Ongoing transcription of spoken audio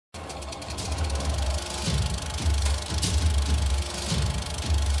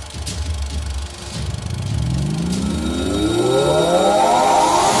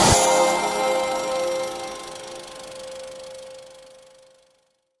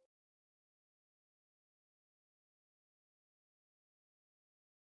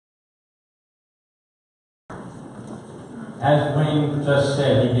As Wayne just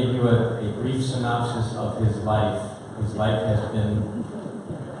said, he gave you a brief synopsis of his life. His life has been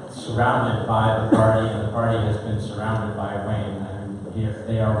surrounded by the party, and the party has been surrounded by Wayne. And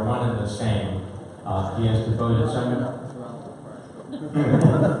they are one and the same. He has devoted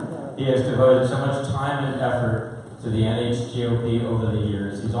so much time and effort to the NH GOP over the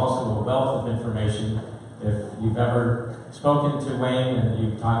years. He's also a wealth of information. If you've ever spoken to Wayne and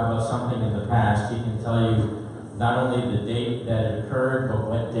you talk about something in the past, he can tell you not only the date that it occurred, but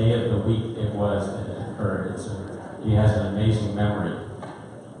what day of the week it was that it occurred. He has an amazing memory.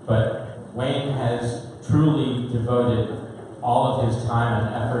 But Wayne has truly devoted all of his time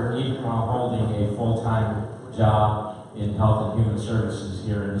and effort, even while holding a full-time job in health and human services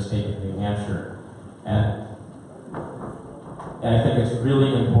here in the state of New Hampshire. And I think it's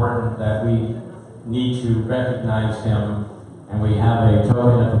really important that we need to recognize him, and we have a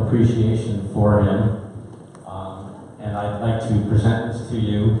token of appreciation for him. And I'd like to present this to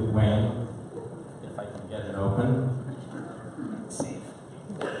you, Wayne, if I can get it open. Let's see.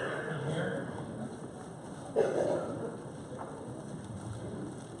 Here.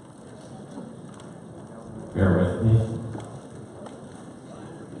 Bear with me.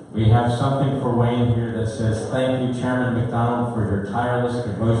 We have something for Wayne here that says, "Thank you, Chairman MacDonald, for your tireless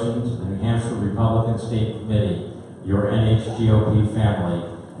devotion to the New Hampshire Republican State Committee, your NH GOP family."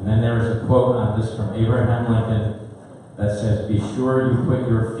 And then there is a quote on this from Abraham Lincoln that says, "Be sure you put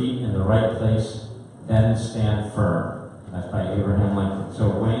your feet in the right place, then stand firm." And that's by Abraham Lincoln. So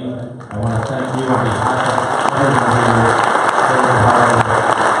Wayne, I want to thank you on behalf of everyone here for your hard work.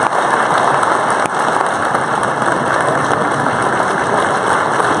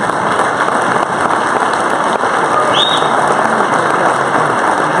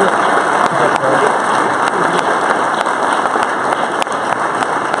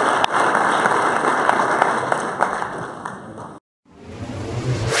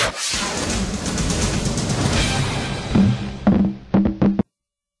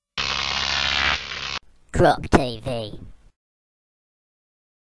 Croc TV.